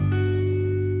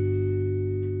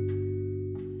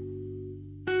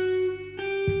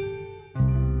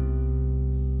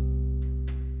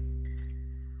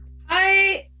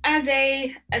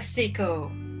Ade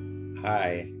ASÍKÓ.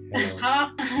 Hi, hello.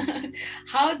 How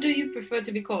how do you prefer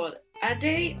to be called?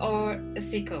 Ade or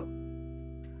ASÍKÓ?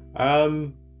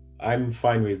 Um, I'm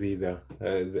fine with either.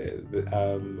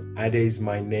 Ade is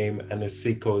my name and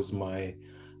Asiko is my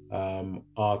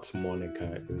art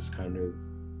moniker. It was kind of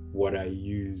what I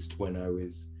used when I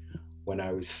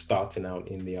was starting out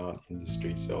in the art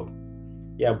industry. So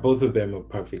yeah, both of them are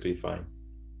perfectly fine.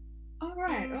 All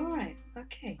right,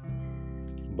 okay.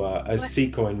 But But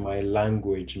Asiko in my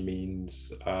language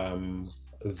means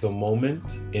the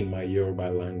moment in my Yoruba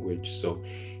language. So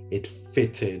it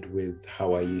fitted with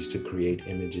how I used to create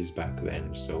images back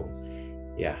then. So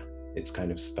yeah, it's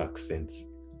kind of stuck since.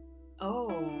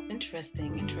 oh,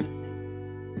 interesting.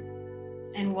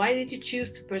 And why did you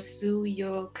choose to pursue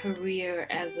your career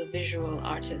as a visual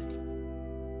artist?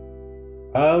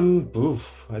 I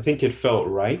think it felt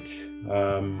right.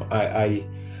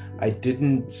 I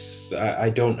didn't,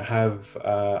 I don't have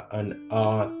an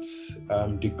art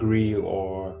degree,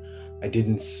 or I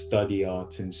didn't study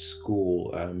art in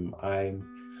school.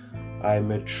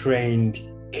 I'm a trained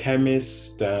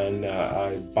chemist and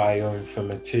a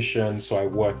bioinformatician, so I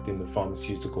worked in the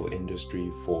pharmaceutical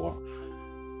industry for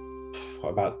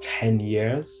about 10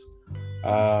 years.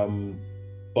 Um,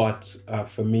 but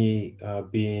for me,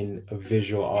 being a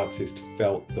visual artist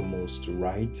felt the most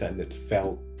right, and it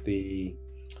felt the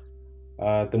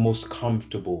most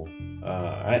comfortable.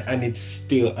 And I'm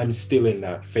still in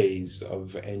that phase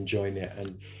of enjoying it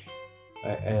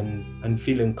and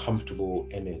feeling comfortable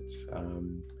in it.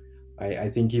 I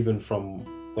think even from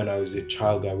when I was a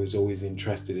child, I was always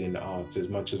interested in art as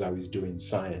much as I was doing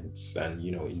science. And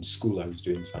in school I was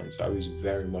doing science, so I was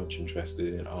very much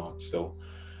interested in art. So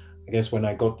I guess when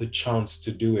I got the chance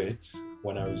to do it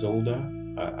when I was older,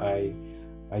 I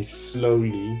I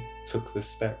slowly took the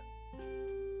step.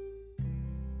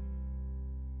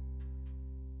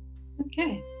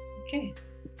 Okay, okay.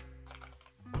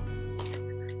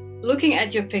 Looking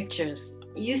at your pictures,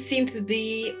 you seem to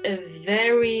be a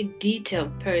very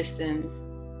detailed person.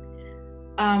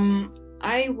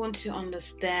 I want to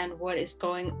understand what is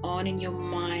going on in your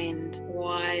mind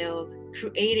while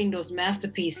creating those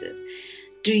masterpieces.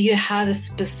 Do you have a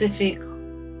specific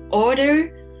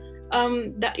order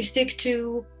that you stick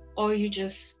to, or you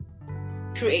just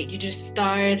create? You just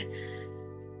start,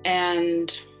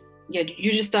 and yeah,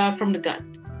 you just start from the gut.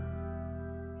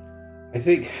 I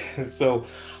think so.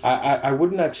 I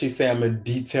wouldn't actually say I'm a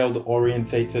detailed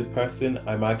orientated person.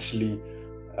 I'm actually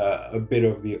a bit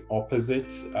of the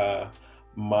opposite.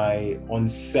 My on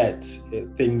set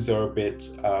things are a bit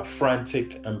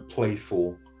frantic and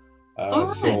playful. All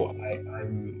right. So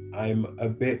I'm a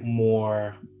bit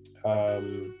more.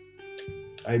 Um,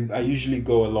 I usually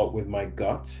go a lot with my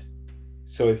gut.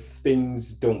 So if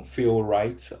things don't feel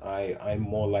right, I'm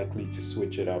more likely to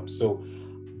switch it up. So,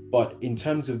 but in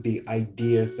terms of the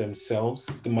ideas themselves,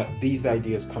 these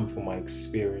ideas come from my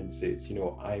experiences.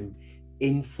 I'm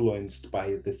influenced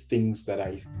by the things that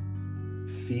I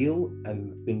feel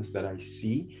and the things that I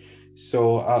see.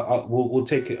 So we'll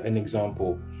take an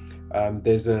example.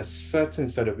 There's a certain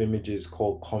set of images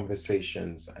called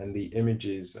conversations, and the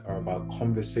images are about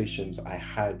conversations I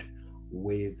had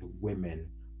with women.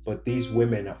 But these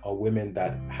women are women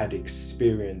that had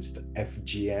experienced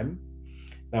FGM.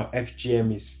 Now,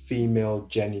 FGM is female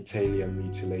genitalia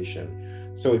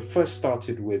mutilation. So it first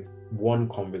started with one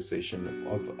conversation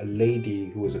of a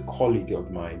lady who was a colleague of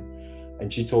mine,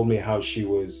 and she told me how she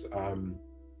was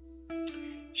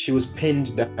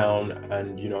pinned down,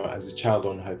 and as a child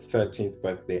on her 13th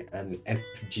birthday, and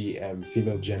FGM,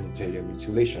 female genitalia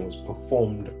mutilation, was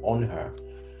performed on her.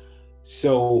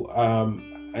 So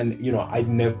and I'd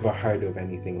never heard of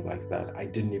anything like that. I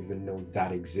didn't even know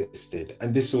that existed,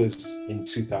 and this was in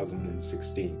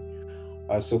 2016.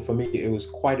 So for me, it was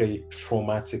quite a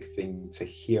traumatic thing to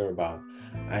hear about,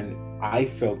 and I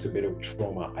felt a bit of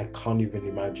trauma. I can't even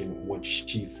imagine what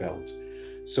she felt.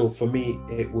 So for me,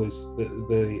 it was the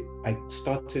I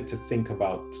started to think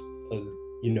about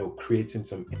creating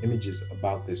some images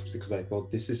about this, because I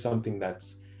thought this is something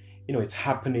that's it's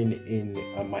happening in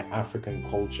my African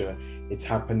culture. It's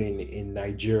happening in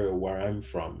Nigeria, where I'm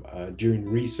from. During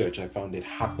research, I found it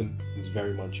happens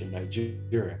very much in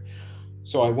Nigeria.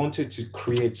 So I wanted to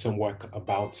create some work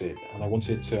about it, and I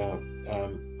wanted to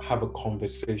have a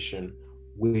conversation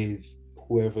with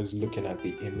whoever's looking at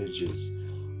the images.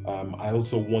 I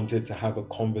also wanted to have a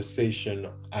conversation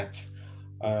at,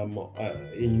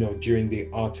 during the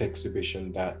art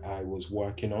exhibition that I was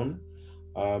working on.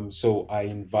 So I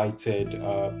invited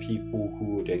people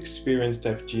who had experienced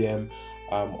FGM,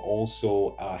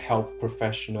 also health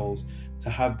professionals, to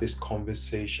have this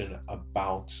conversation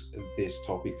about this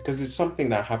topic, because it's something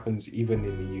that happens even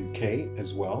in the UK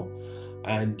as well.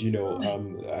 And,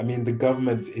 I mean, the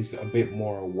government is a bit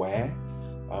more aware,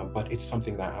 but it's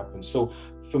something that happens. So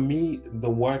for me, the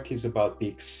work is about the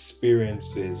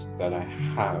experiences that I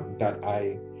have, that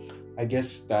I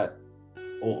guess that,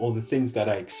 or the things that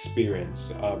I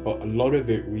experience, but a lot of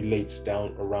it relates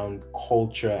down around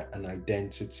culture and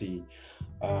identity,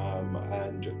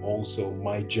 and also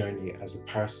my journey as a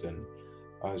person.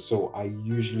 So I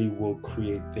usually will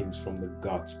create things from the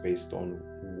gut based on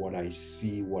what I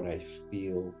see, what I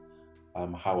feel,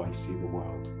 how I see the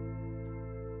world.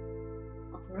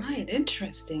 All right,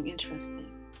 interesting.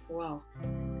 Wow.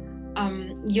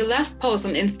 Your last post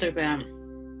on Instagram,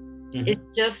 it's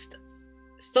just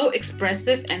so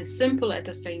expressive and simple at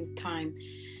the same time.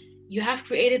 You have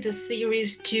created a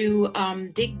series to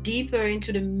dig deeper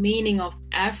into the meaning of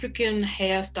African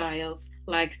hairstyles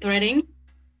like threading.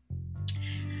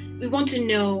 We want to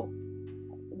know,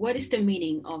 what is the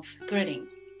meaning of threading?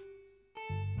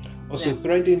 Also,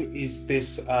 threading is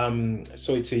this,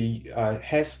 so it's a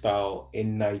hairstyle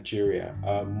in Nigeria,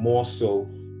 more so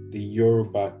the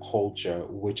Yoruba culture,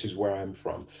 which is where I'm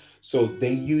from. So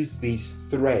they use these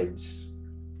threads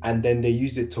and then they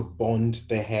use it to bond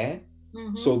the hair.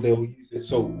 So they'll use it.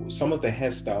 So some of the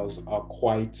hairstyles are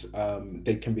quite,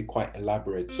 they can be quite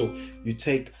elaborate. So you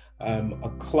take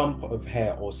a clump of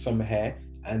hair or some hair,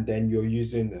 and then you're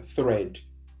using a thread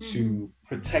to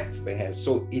protect the hair.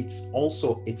 So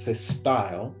it's a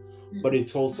style, but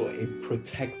it's also a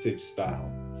protective style.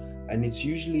 And it's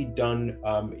usually done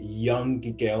young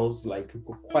girls, like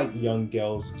quite young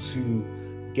girls, to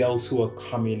girls who are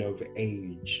coming of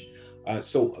age.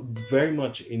 So very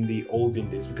much in the olden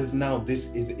days, because now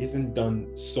this isn't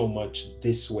done so much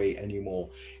this way anymore.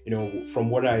 From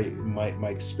what my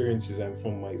experiences and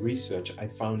from my research, I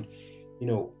found,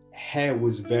 hair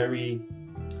was very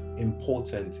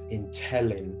important in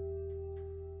telling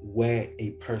where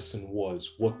a person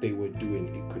was, what they were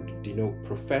doing. It could denote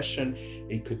profession,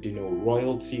 it could denote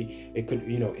royalty, it could,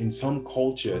 in some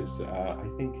cultures, I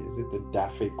think, is it the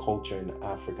Dafe culture in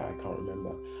Africa? I can't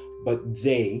remember. But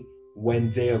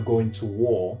when they are going to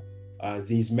war,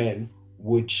 these men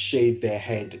would shave their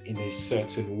head in a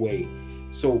certain way.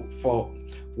 So for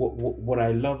what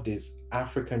I loved is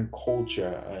African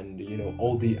culture, and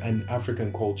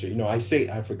African culture, I say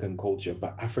African culture,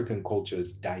 but African culture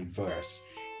is diverse.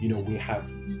 We have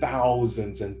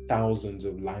thousands and thousands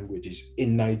of languages.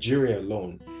 In Nigeria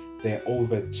alone, there are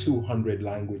over 200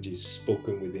 languages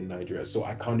spoken within Nigeria. So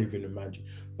I can't even imagine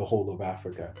the whole of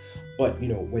Africa. But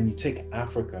when you take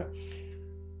Africa,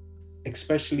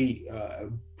 especially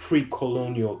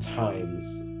pre-colonial times,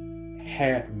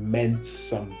 hair meant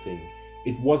something.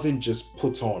 It wasn't just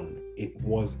put on,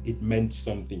 it meant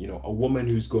something. A woman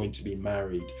who's going to be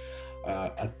married,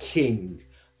 a king,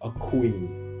 a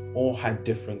queen, all had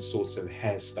different sorts of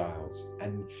hairstyles.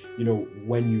 And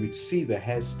when you would see the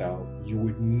hairstyle, you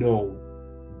would know,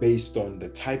 based on the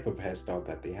type of hairstyle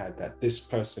that they had, that this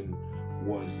person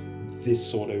was this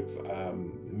sort of,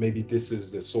 maybe this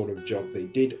is the sort of job they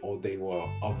did, or they were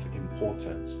of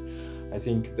importance. I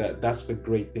think that's the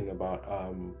great thing about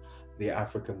the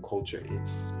African culture.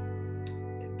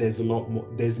 There's a lot more,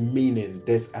 there's meaning,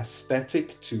 there's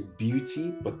aesthetic to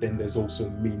beauty, but then there's also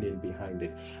meaning behind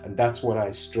it. And that's what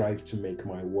I strive to make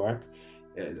my work.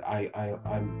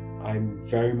 I'm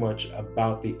very much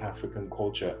about the African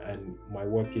culture, and my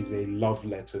work is a love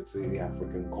letter to the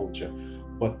African culture,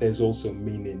 but there's also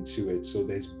meaning to it. So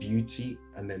there's beauty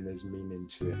and then there's meaning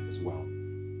to it as well.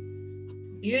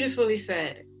 Beautifully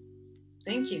said.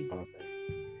 Thank you. Okay.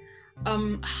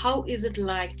 How is it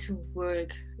like to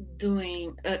work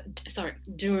during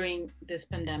this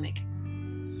pandemic?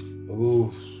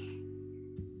 Ooh,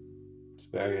 it's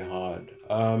very hard.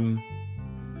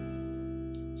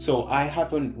 So I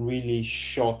haven't really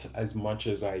shot as much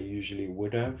as I usually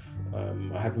would have.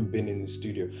 I haven't been in the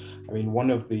studio. I mean, one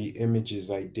of the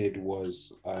images I did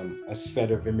was a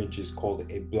set of images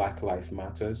called A Black Life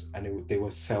Matters, and they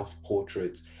were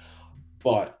self-portraits.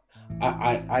 But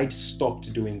I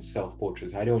stopped doing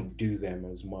self-portraits. I don't do them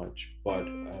as much, but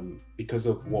because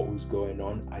of what was going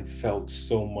on, I felt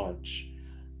so much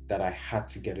that I had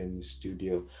to get in the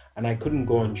studio, and I couldn't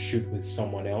go and shoot with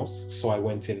someone else. So I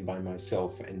went in by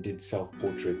myself and did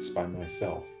self-portraits by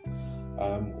myself,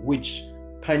 which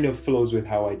kind of flows with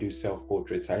how I do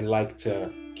self-portraits. I like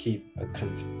to keep a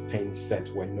contained set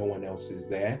where no one else is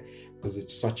there, because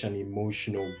it's such an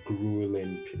emotional,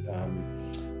 grueling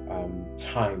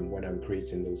time when I'm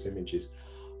creating those images.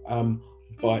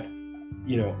 But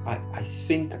I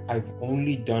think I've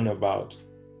only done about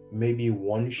maybe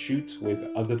one shoot with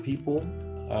other people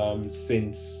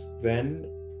since then,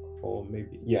 or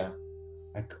maybe, yeah.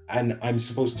 And I'm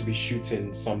supposed to be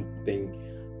shooting something.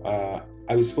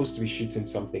 I was supposed to be shooting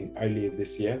something earlier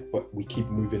this year, but we keep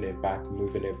moving it back,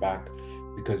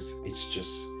 because it's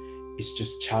just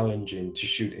challenging to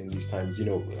shoot in these times.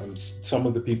 Some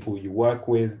of the people you work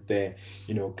with, they're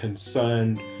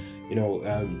concerned.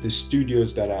 The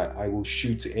studios that I will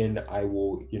shoot in, I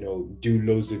will do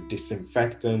loads of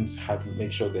disinfectants,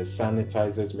 make sure there's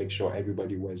sanitizers, make sure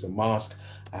everybody wears a mask.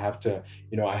 I have to,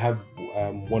 I have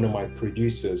one of my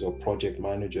producers or project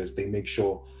managers, they make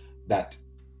sure that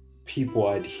people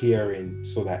are adhering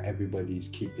so that everybody's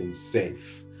keeping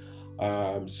safe.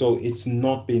 So it's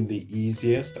not been the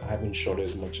easiest. I haven't shot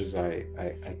as much as I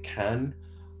can,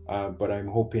 but I'm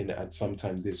hoping at some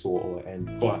time this will all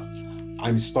end. But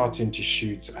I'm starting to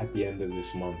shoot at the end of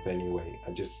this month anyway.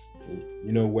 I just,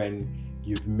 when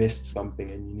you've missed something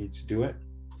and you need to do it.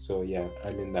 So yeah,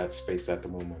 I'm in that space at the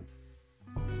moment.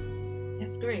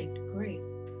 That's great.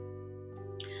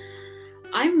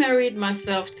 I married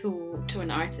myself to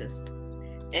an artist.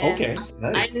 And okay,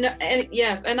 nice. I know,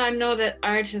 and I know that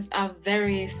artists are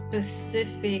very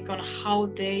specific on how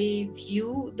they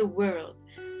view the world.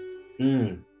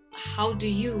 How do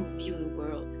you view the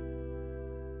world?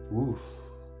 Ooh,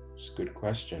 it's a good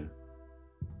question.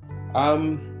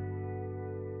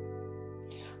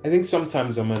 I think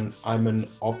sometimes I'm an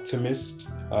optimist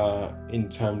in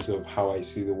terms of how I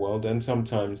see the world, and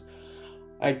sometimes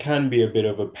I can be a bit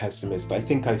of a pessimist. I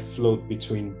think I float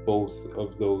between both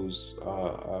of those,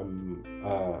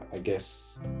 I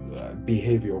guess,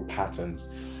 behavioral patterns.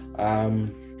 I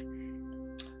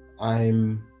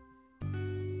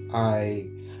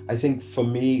think for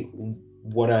me,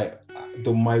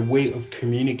 my way of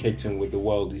communicating with the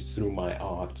world is through my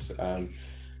art.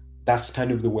 That's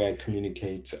kind of the way I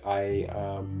communicate.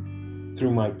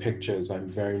 Through my pictures, I'm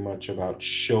very much about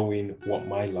showing what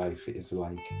my life is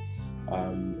like.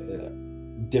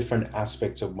 Different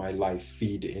aspects of my life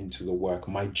feed into the work.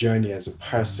 My journey as a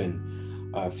person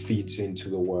feeds into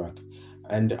the work.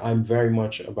 And I'm very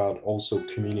much about also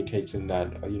communicating that,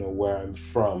 where I'm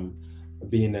from,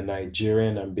 being a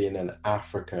Nigerian and being an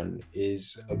African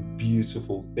is a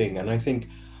beautiful thing. And I think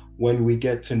when we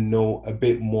get to know a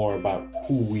bit more about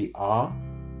who we are,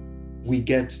 we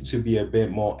get to be a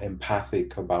bit more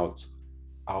empathic about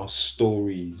our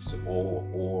stories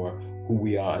or who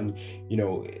we are. And,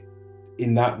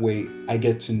 in that way, I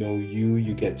get to know you,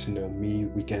 you get to know me,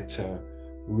 we get to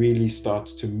really start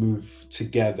to move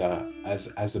together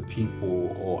as a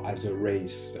people or as a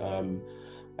race.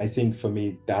 I think for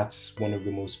me, that's one of the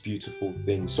most beautiful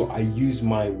things. So I use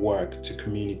my work to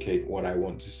communicate what I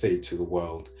want to say to the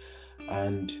world.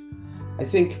 And I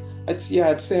think I'd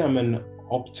say I'm an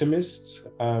optimist.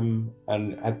 And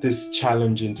at this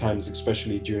challenging times,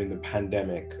 especially during the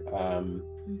pandemic,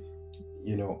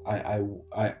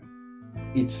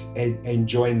 it's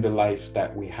enjoying the life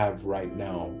that we have right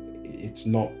now. It's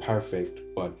not perfect,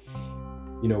 but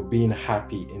being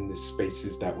happy in the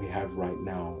spaces that we have right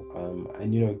now.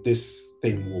 And this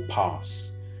thing will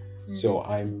pass. Mm-hmm. So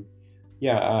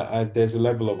there's a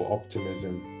level of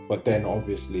optimism, but then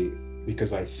obviously,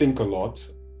 because I think a lot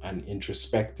and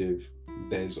introspective,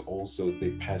 there's also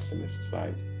the pessimist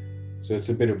side. So it's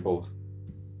a bit of both.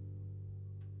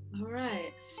 All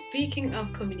right. Speaking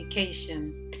of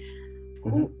communication,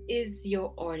 who is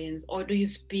your audience, or do you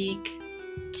speak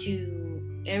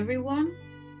to everyone?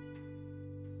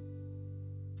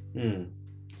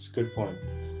 It's a good point.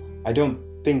 I don't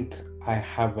think I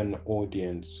have an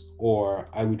audience, or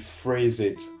I would phrase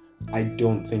it, I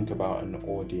don't think about an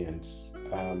audience.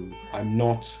 I'm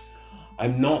not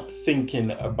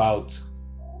thinking about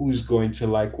who's going to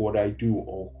like what I do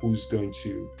or who's going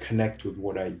to connect with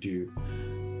what I do.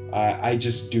 I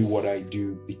just do what I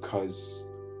do because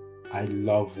I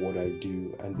love what I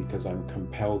do, and because I'm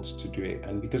compelled to do it,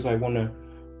 and because I want to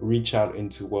reach out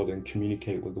into the world and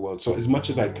communicate with the world. So as much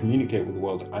as I communicate with the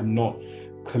world, I'm not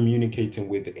communicating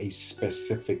with a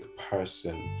specific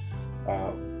person.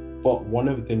 But one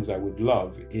of the things I would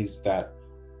love is that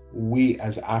we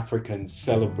as Africans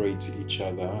celebrate each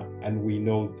other, and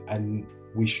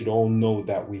we should all know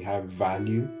that we have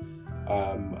value,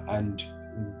 and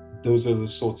those are the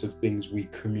sorts of things we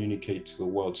communicate to the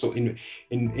world. So in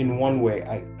one way,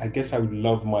 I guess I would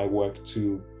love my work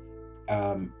to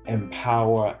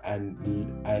empower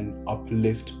and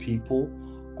uplift people,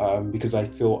 because I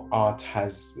feel art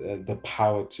has the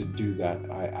power to do that.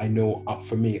 I know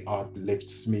for me, art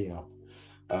lifts me up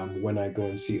when I go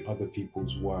and see other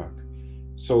people's work.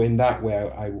 So in that way,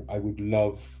 I would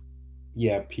love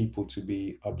yeah, people to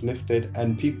be uplifted,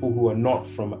 and people who are not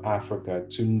from Africa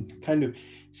to kind of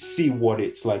see what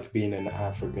it's like being an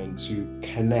African, to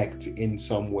connect in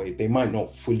some way. They might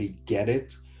not fully get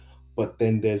it, but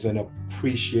then there's an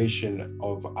appreciation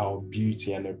of our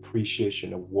beauty and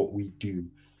appreciation of what we do.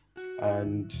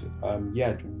 And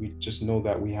yeah, we just know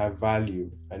that we have value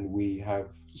and we have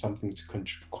something to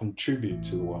contribute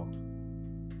to the world.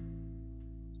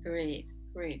 Great,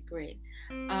 great, great.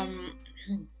 Um,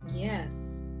 yes.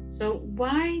 So,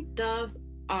 why does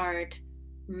art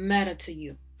matter to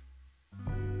you?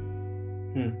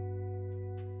 Hmm.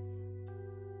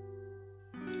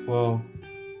 Well,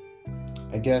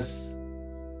 I guess,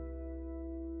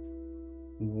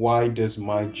 why does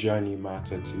my journey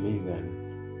matter to me then?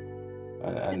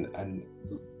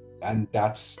 And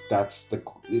that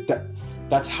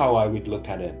that's how I would look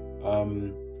at it.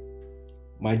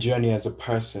 My journey as a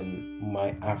person,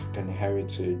 my African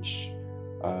heritage,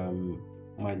 um,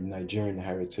 my Nigerian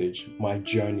heritage, my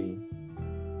journey,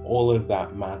 all of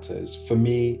that matters. For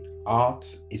me,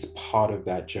 art is part of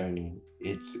that journey.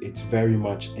 It's very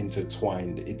much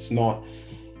intertwined. It's not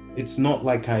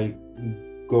like I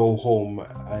go home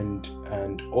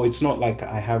or it's not like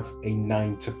I have a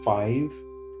 9 to 5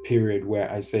 period where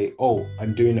I say, oh,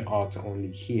 I'm doing art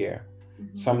only here.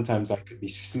 Mm-hmm. Sometimes I could be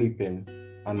sleeping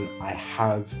and I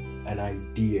have an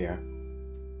idea,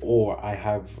 or I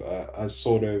have a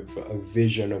sort of a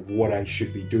vision of what I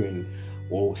should be doing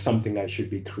or something I should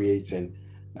be creating.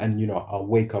 And, I'll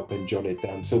wake up and jot it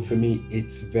down. So for me,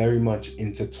 it's very much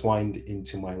intertwined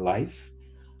into my life.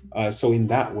 So in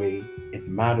that way, it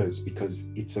matters because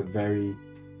it's a very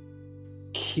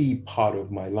key part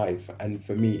of my life. And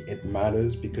for me, it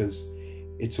matters because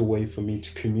it's a way for me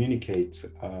to communicate.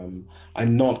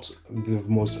 I'm not the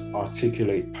most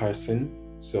articulate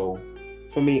person. So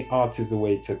for me, art is a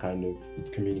way to kind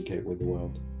of communicate with the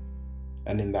world.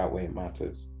 And in that way, it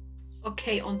matters.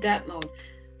 Okay, on that note,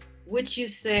 would you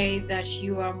say that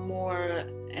you are more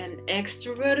an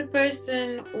extroverted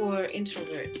person or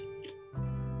introvert?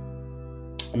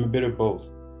 I'm a bit of both.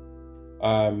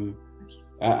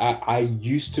 I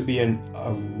used to be a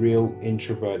real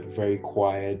introvert, very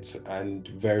quiet and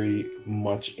very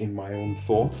much in my own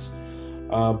thoughts.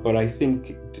 But I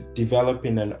think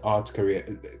developing an art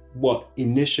career,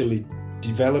 initially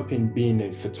developing being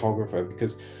a photographer,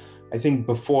 because I think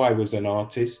before I was an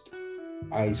artist,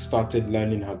 I started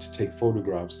learning how to take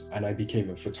photographs and I became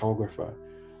a photographer.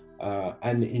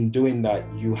 And in doing that,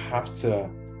 you have to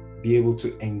be able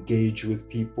to engage with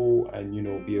people and,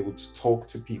 be able to talk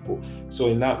to people. So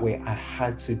in that way, I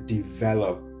had to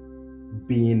develop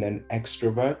being an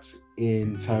extrovert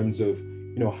in terms of,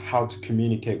 how to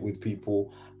communicate with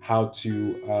people, how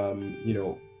to,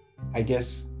 I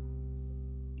guess,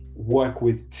 work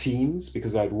with teams,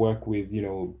 because I'd work with,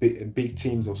 big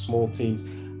teams or small teams.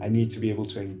 I need to be able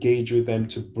to engage with them,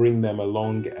 to bring them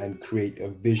along and create a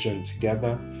vision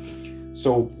together.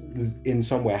 So in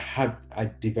some way,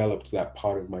 I developed that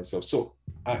part of myself. So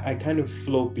I kind of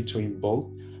float between both.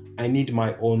 I need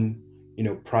my own,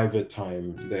 private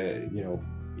time.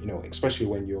 Especially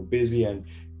when you're busy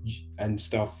and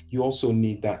stuff. You also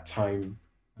need that time,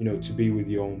 to be with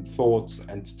your own thoughts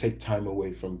and to take time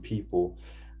away from people.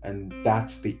 And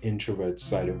that's the introvert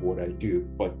side of what I do.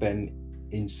 But then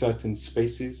in certain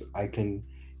spaces, I can,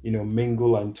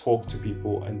 mingle and talk to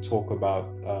people and talk about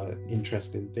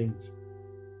interesting things.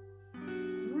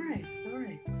 All right.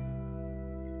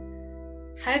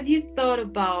 Have you thought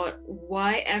about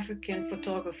why African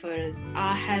photographers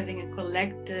are having a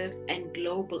collective and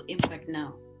global impact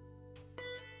now?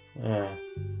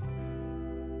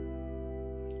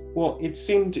 Well, it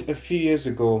seemed a few years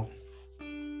ago,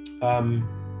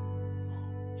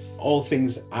 all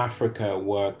things Africa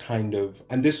were kind of,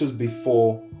 and this was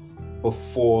before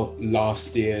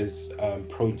last year's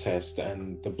protest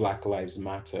and the Black Lives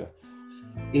Matter.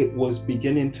 It was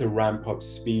beginning to ramp up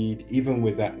speed. Even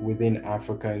with that, within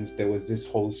Africans, there was this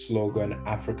whole slogan,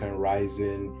 African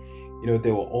Rising.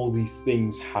 There were all these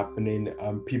things happening.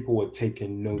 People were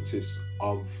taking notice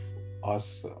of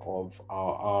us, of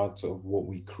our art, of what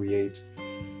we create.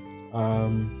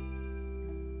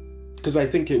 Because I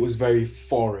think it was very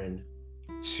foreign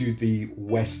to the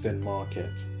Western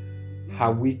market.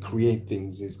 How we create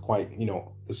things is quite,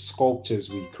 the sculptures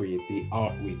we create, the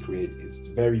art we create is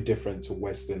very different to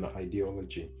Western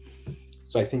ideology.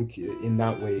 So I think in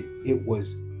that way, it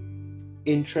was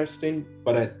interesting,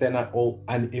 but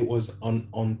and it was an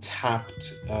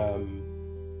untapped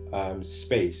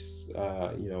space,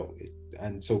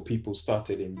 and so people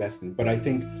started investing. But I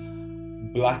think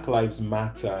Black Lives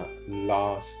Matter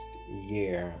last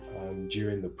year,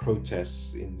 during the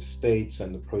protests in the States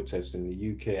and the protests in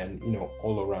the UK, and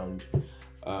all around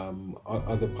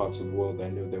other parts of the world. I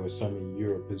know there were some in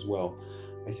Europe as well.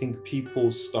 I think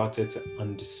people started to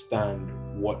understand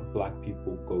what Black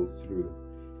people go through.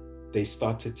 They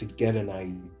started to get an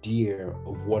idea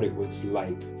of what it was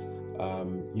like,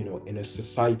 in a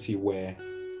society where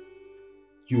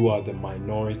you are the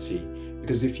minority.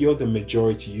 Because if you're the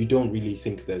majority, you don't really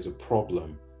think there's a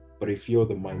problem. But if you're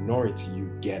the minority,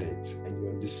 you get it and you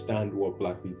understand what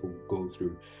Black people go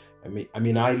through. I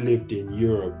mean, I lived in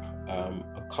Europe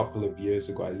a couple of years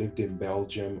ago. I lived in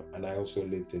Belgium and I also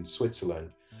lived in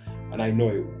Switzerland. And I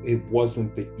know it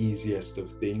wasn't the easiest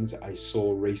of things. I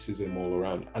saw racism all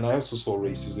around. And I also saw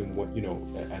racism,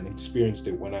 and experienced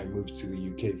it when I moved to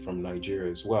the UK from Nigeria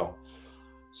as well.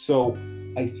 So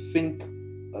I think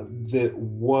the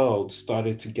world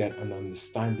started to get an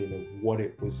understanding of what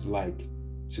it was like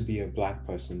to be a Black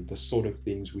person, the sort of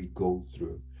things we go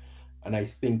through. And I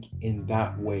think in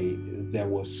that way, there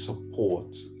was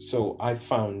support. So I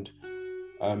found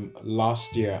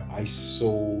last year, I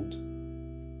sold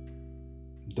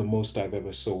the most I've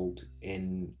ever sold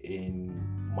in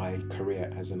my career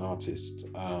as an artist.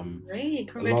 Great,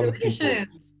 congratulations. A lot of people,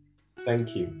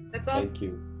 thank you. That's awesome. Thank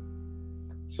you.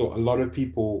 So a lot of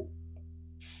people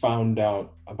found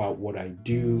out about what I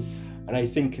do. And I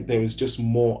think there was just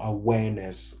more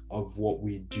awareness of what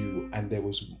we do, and there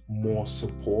was more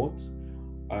support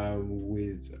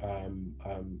with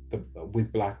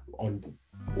Black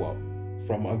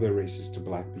from other races to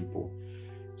Black people.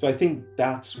 So I think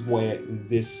that's where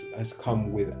this has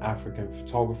come with African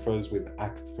photographers, with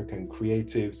African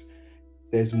creatives.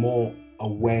 There's more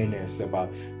awareness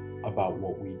about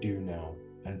what we do now,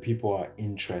 and people are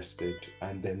interested,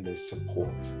 and then there's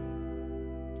support.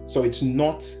 So it's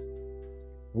not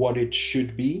what it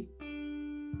should be,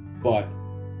 but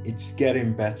it's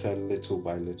getting better little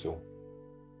by little.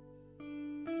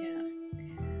 Yeah.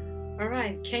 All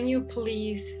right. Can you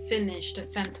please finish the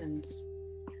sentence?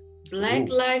 Black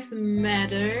Lives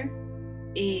Matter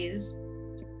is...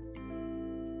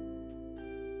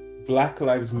 Black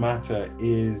Lives Matter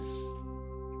is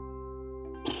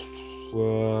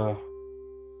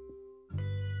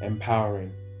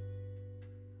empowering.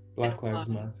 Black Lives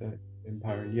Matter,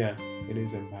 empowering. Yeah, it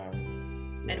is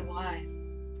empowering. And why?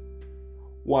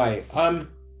 Why?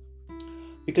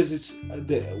 Because it's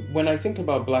when I think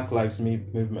about Black Lives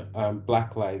movement,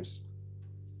 Black Lives.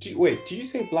 Do you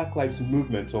say Black Lives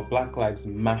Movement or Black Lives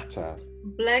Matter?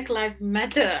 Black Lives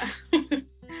Matter.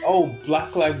 Oh,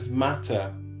 Black Lives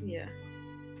Matter. Yeah.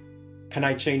 Can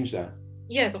I change that?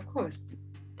 Yes, of course.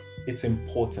 It's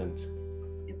important.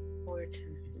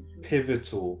 Important.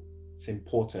 Pivotal. It's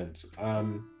important.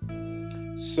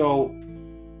 So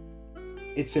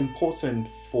it's important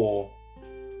for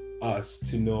us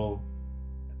to know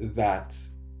that,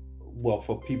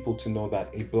 for people to know that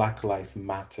a Black life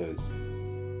matters,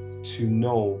 to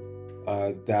know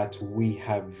that we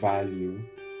have value,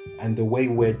 and the way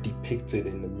we're depicted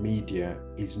in the media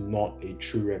is not a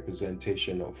true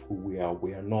representation of who we are.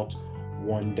 We are not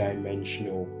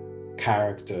one-dimensional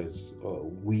characters.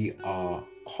 We are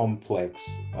complex,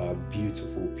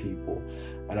 beautiful people.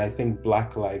 And I think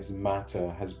Black Lives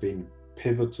Matter has been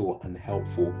pivotal and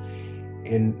helpful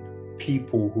in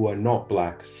people who are not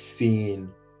Black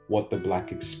seeing what the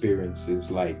Black experience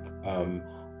is like.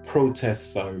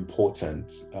 Protests are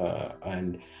important,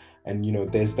 and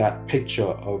there's that picture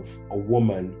of a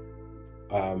woman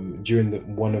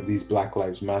during one of these Black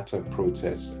Lives Matter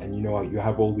protests, and you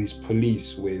have all these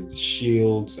police with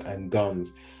shields and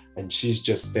guns, and she's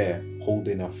just there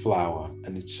holding a flower,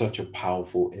 and it's such a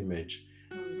powerful image.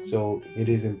 So it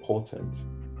is important.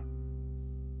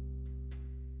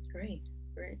 Great.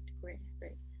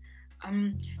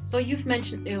 So you've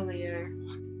mentioned earlier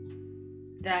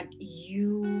that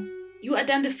you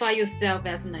identify yourself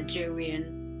as a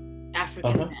Nigerian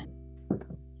African man.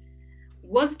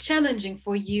 Was it challenging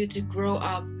for you to grow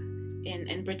up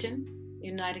in Britain,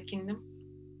 United Kingdom?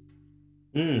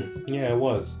 Yeah, it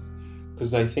was.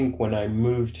 Because I think when I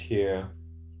moved here,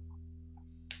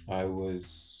 I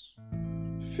was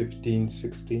 15,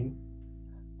 16.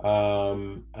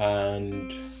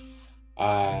 And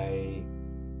I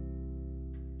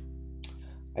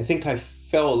think I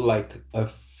felt like a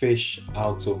fish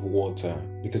out of water,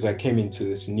 because I came into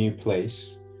this new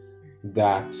place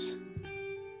that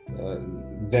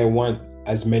there weren't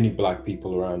as many Black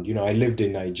people around. I lived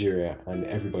in Nigeria, and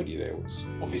everybody there was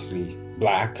obviously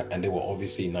Black, and they were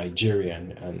obviously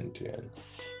Nigerian, and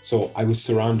so I was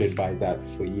surrounded by that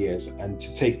for years. And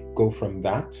to go from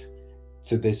that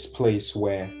to this place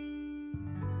where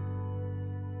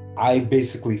I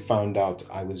basically found out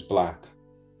I was Black.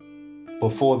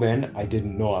 Before then, I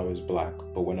didn't know I was Black,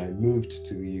 but when I moved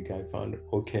to the UK, I found,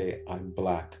 okay, I'm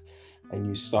Black. And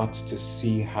you start to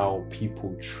see how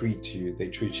people treat you. They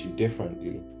treat you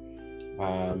differently.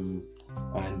 And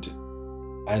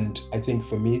I think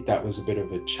for me, that was a bit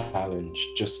of a challenge,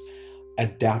 just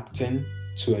adapting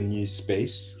to a new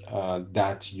space,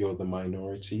 that you're the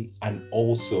minority, and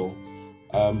also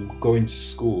going to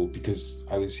school, because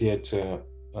I was here to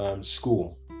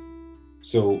school.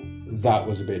 So that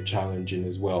was a bit challenging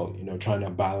as well, trying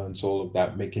to balance all of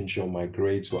that, making sure my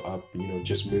grades were up,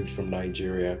 just moved from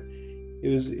Nigeria. It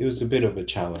was a bit of a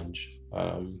challenge.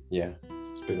 Yeah,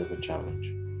 it's a bit of a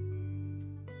challenge.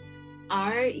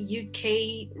 Are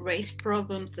UK race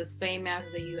problems the same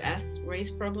as the US race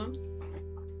problems?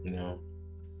 No.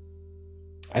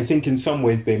 I think in some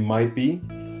ways they might be,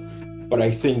 but I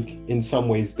think in some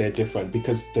ways they're different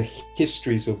because the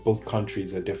histories of both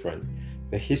countries are different.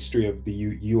 The history of the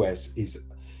US is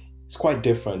quite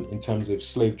different in terms of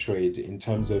slave trade, in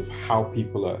terms of how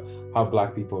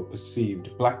Black people are perceived.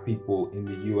 Black people in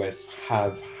the US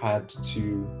have had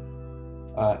to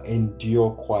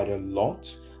endure quite a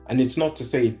lot. And it's not to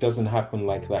say it doesn't happen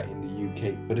like that in the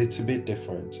UK, but it's a bit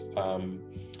different.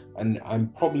 And I'm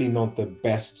probably not the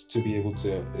best to be able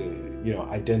to,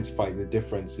 identify the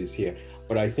differences here.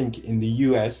 But I think in the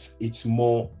US, it's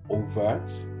more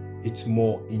overt, it's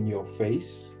more in your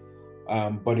face.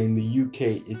 But in the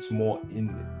UK, it's more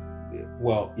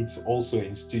it's also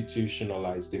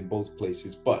institutionalized in both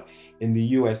places. But in the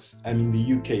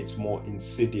the UK, it's more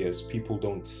insidious. People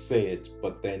don't say it,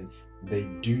 but then they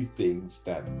do things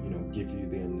that, give you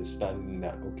the understanding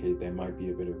that, okay, there might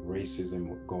be a bit of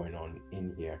racism going on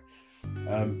in here.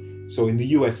 So in the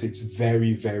US, it's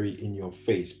very, very in your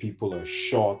face. People are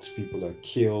shot, people are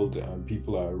killed,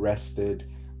 people are arrested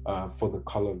for the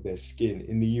color of their skin.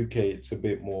 In the UK, it's a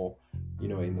bit more,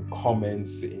 in the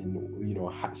comments, in,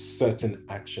 certain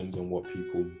actions and what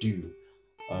people do.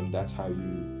 That's how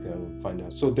you find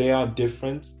out. So they are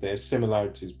different. There are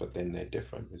similarities, but then they're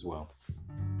different as well.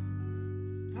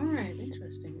 All right,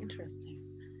 interesting.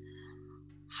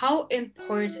 How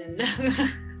important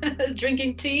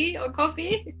drinking tea or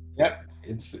coffee? Yep,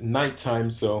 it's nighttime,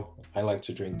 so I like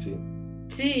to drink tea.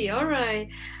 Tea, all right.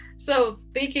 So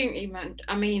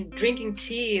drinking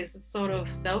tea is a sort of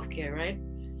self-care, right?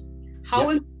 How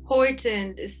Yep.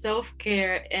 important is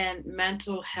self-care and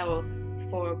mental health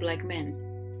for Black men?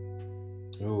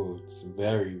 Oh, it's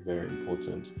very, very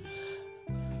important.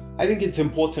 I think it's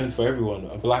important for everyone,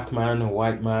 a Black man, a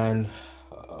white man,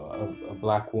 a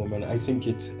Black woman. I think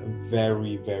it's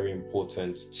very, very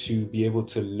important to be able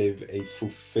to live a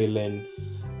fulfilling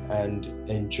and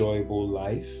enjoyable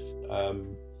life.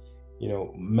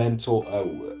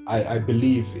 I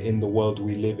believe in the world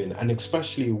we live in, and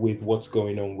especially with what's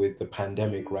going on with the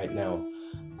pandemic right now.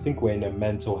 I think we're in a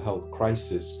mental health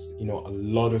crisis. A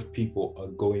lot of people are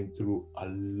going through a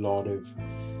lot of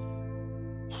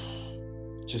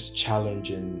just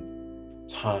challenging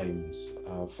times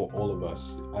for all of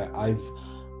us.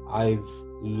 I've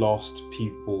lost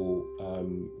people,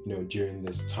 during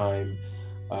this time.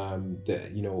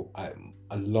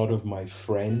 A lot of my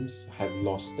friends have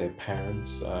lost their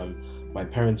parents. My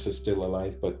parents are still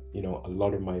alive, but a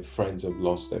lot of my friends have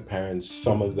lost their parents.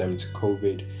 Some of them to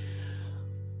COVID.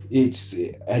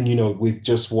 With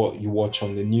just what you watch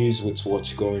on the news, with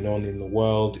what's going on in the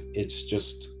world, it's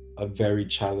just a very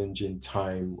challenging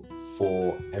time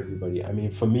for everybody. I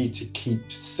mean, for me to keep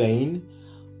sane,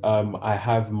 I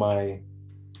have my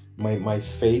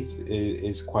faith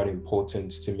is quite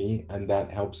important to me, and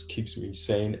that keeps me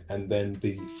sane. And then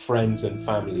the friends and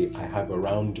family I have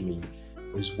around me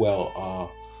as well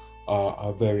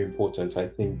are very important. I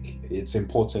think it's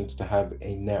important to have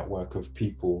a network of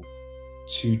people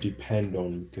to depend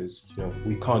on, because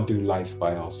we can't do life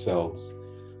by ourselves.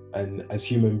 And as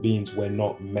human beings, we're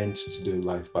not meant to do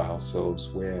life by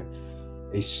ourselves. We're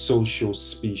a social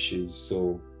species,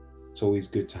 so it's always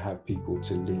good to have people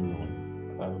to lean on.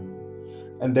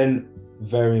 And then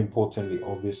very importantly,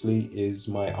 obviously, is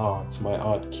my art. My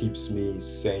art keeps me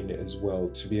sane as well,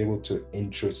 to be able to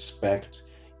introspect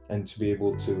and to be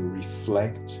able to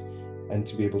reflect and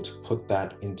to be able to put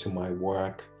that into my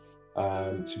work,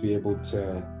 to be able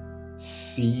to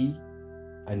see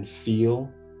and feel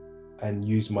and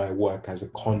use my work as a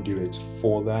conduit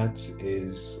for that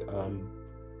is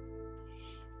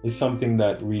something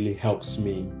that really helps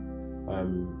me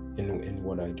in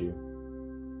what I do.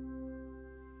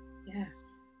 Yes.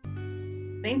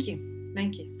 Thank you.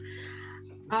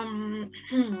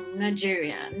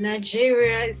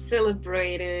 Nigeria is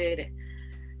celebrated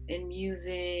in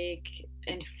music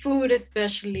and food,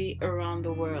 especially around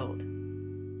the world.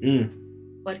 Mm.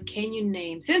 But can you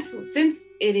name, since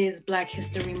it is Black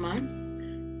History Month,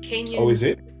 can you Oh, is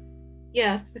it?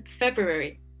 Yes, it's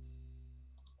February.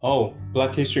 Oh,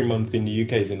 Black History Month in the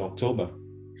UK is in October.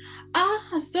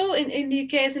 So in the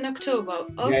UK it's in October.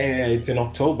 Okay. Yeah, it's in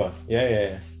October.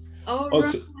 Yeah. All Oh,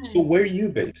 right. so where are you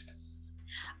based?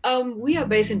 We are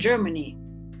based in Germany,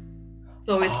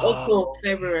 so it's also Oh,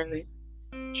 February.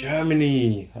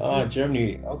 Germany. Yeah.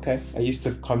 Germany. Okay. I used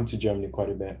to come to Germany quite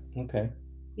a bit. Okay.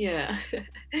 Yeah.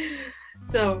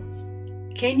 So,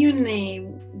 can you name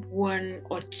one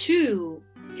or two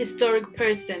historic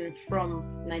person from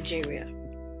Nigeria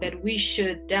that we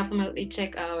should definitely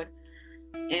check out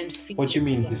and What do feature? you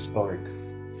mean historic?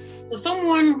 So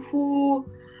someone who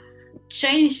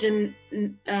changed the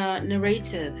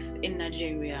narrative in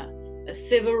Nigeria, a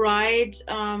civil rights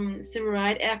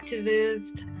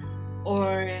activist,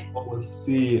 or Oh,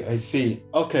 I see.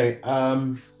 Okay.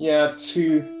 Yeah,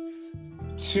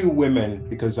 two women,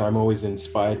 because I'm always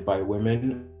inspired by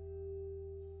women.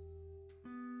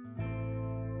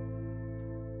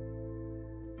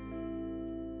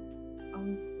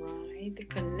 all right, the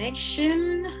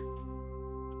connection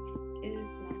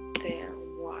is not there.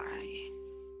 Why?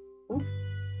 Ooh.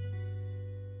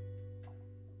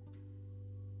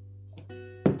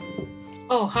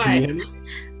 Oh, Can hi. you hear me? Oh,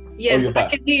 Yes, you're I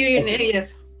back. can hear you. Okay.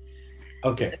 Yes,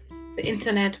 Okay. the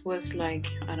internet was like,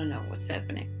 I don't know what's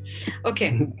happening.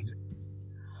 Okay.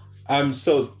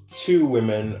 So two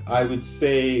women, I would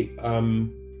say,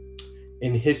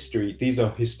 in history, these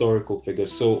are historical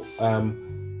figures. So,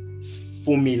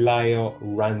 Fumilayo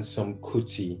Ransom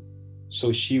Kuti.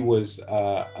 So she was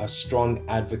a strong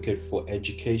advocate for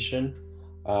education,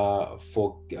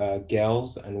 for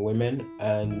girls and women,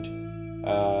 and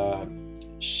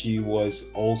she was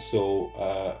also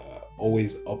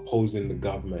always opposing the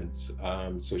government.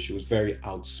 So she was very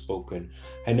outspoken.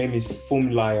 Her name is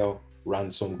Fumilayo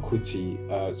Ransom Kuti.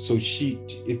 So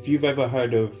if you've ever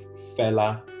heard of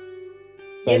Fela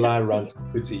Yes.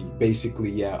 Ransom Kuti,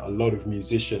 basically, yeah, a lot of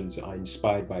musicians are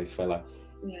inspired by Fela.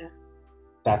 Yeah.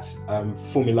 That's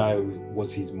Fumilayo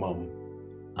was his mom.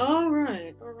 All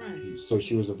right. So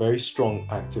she was a very strong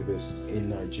activist in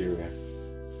Nigeria.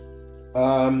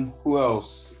 Who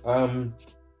else? And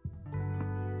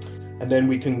then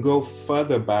we can go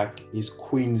further back is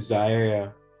Queen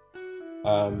Zaire,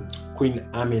 Queen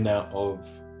Amina of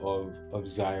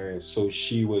Zaire. So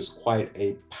she was quite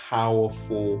a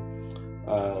powerful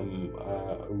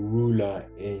ruler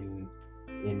in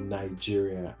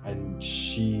Nigeria, and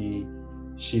she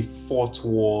fought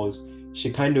wars. She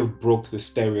kind of broke the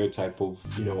stereotype of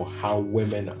how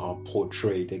women are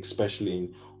portrayed, especially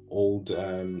in old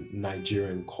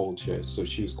Nigerian culture. So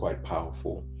she was quite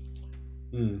powerful.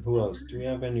 Who else? Do we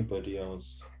have anybody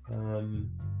else?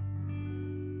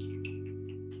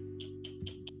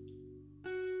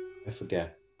 I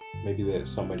forget. Maybe there's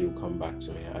somebody will come back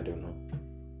to me. I don't know.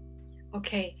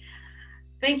 Okay.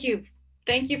 Thank you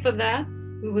for that.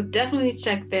 We will definitely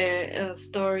check their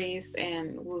stories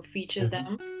and we'll feature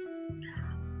them.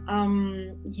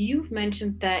 You've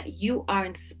mentioned that you are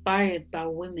inspired by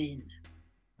women.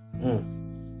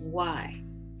 Why?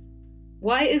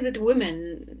 Why is it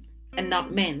women and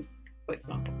not men, for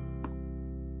example?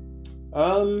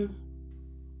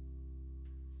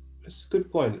 That's a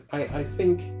good point. I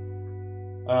think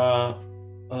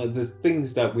the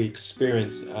things that we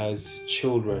experience as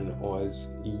children or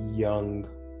as young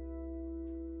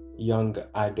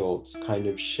adults kind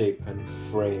of shape and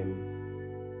frame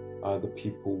the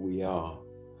people we are.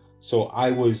 So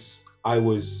I was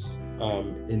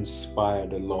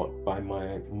inspired a lot by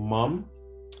my mom.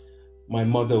 My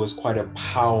mother was quite a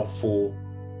powerful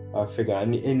figure,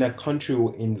 and in a country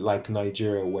like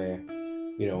Nigeria where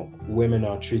women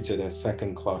are treated as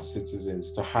second-class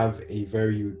citizens, to have a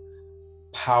very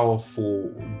powerful,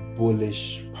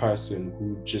 bullish person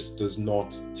who just does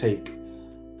not take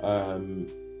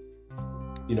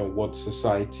what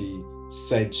society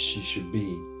said she should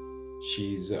be.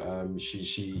 She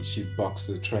bucks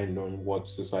the trend on what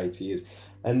society is.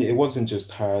 And it wasn't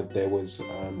just her. There was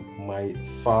my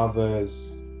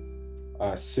father's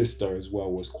sister as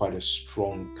well, was quite a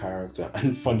strong character.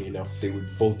 And funny enough, they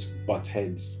would both butt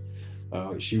heads.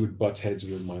 She would butt heads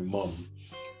with my mom.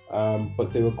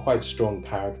 But they were quite strong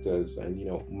characters. And,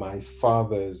 my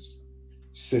father's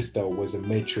sister was a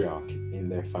matriarch in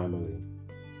their family.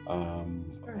 And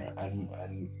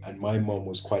my mom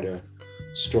was quite a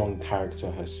strong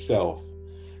character herself.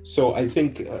 So I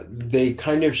think they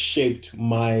kind of shaped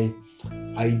my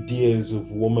ideas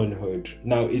of womanhood.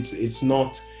 Now it's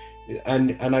not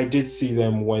and I did see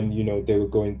them when, you know, they were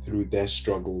going through their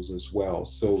struggles as well.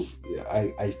 So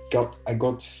I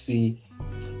got to see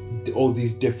all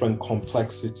these different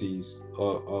complexities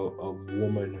of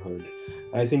womanhood.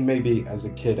 I think maybe as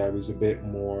a kid I was a bit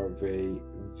more of a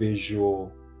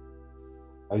visual.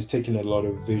 I was taking a lot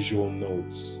of visual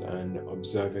notes and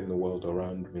observing the world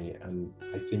around me. And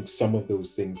I think some of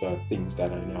those things are things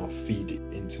that I now feed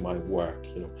into my work,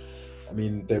 you know. I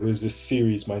mean, there was a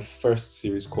series, my first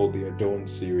series called the Adorn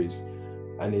series,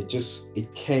 and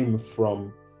it came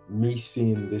from me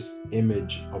seeing this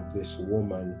image of this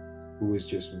woman who was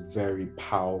just very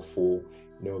powerful,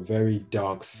 you know, very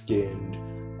dark skinned.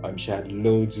 She had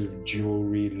loads of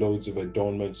jewelry, loads of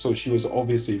adornment. So she was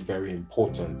obviously very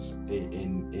important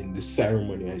in the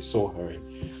ceremony I saw her in.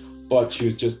 But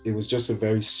it was just a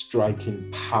very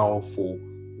striking, powerful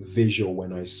visual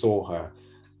when I saw her.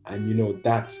 And, you know,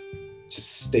 that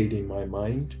just stayed in my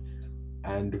mind.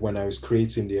 And when I was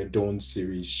creating the Adorn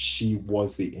series, she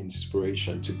was the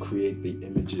inspiration to create the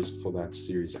images for that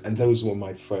series. And those were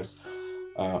my first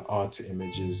art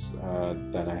images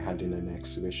that I had in an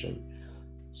exhibition.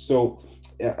 So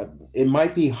it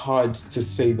might be hard to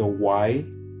say the why,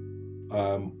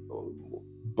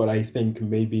 but I think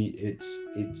maybe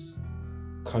it's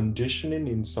conditioning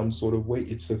in some sort of way.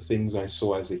 It's the things I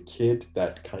saw as a kid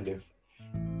that kind of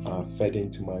fed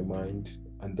into my mind,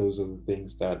 and those are the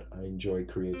things that I enjoy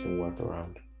creating work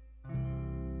around.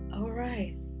 All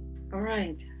right.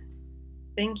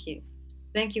 Thank you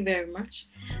very much.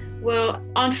 Well,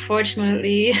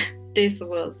 unfortunately, this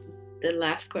was the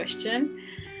last question.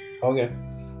 Okay.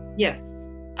 Yes.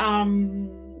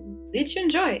 Did you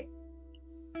enjoy it?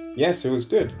 Yes, it was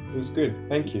good. It was good.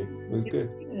 Thank you. It was good.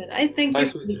 I thank you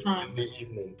Nice for way the to time. spend the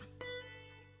evening.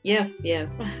 Yes.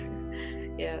 Yes.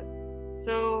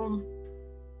 So,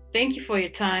 thank you for your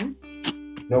time.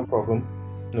 No problem.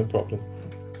 No problem.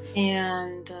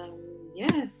 And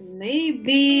yes,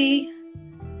 maybe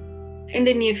in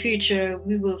the near future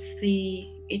we will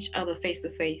see each other face to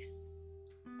face.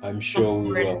 I'm sure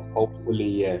we will. Hopefully,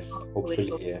 yes.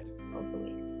 Hopefully. Yes.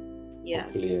 Yeah.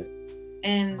 Hopefully, yes.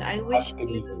 And I wish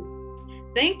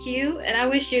you, thank you, and I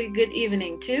wish you a good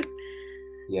evening too.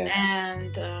 Yes.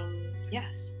 And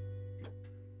yes.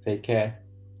 Take care.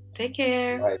 Take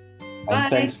care. Bye. Bye.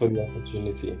 And thanks for the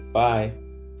opportunity. Bye.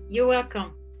 You're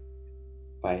welcome.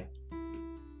 Bye.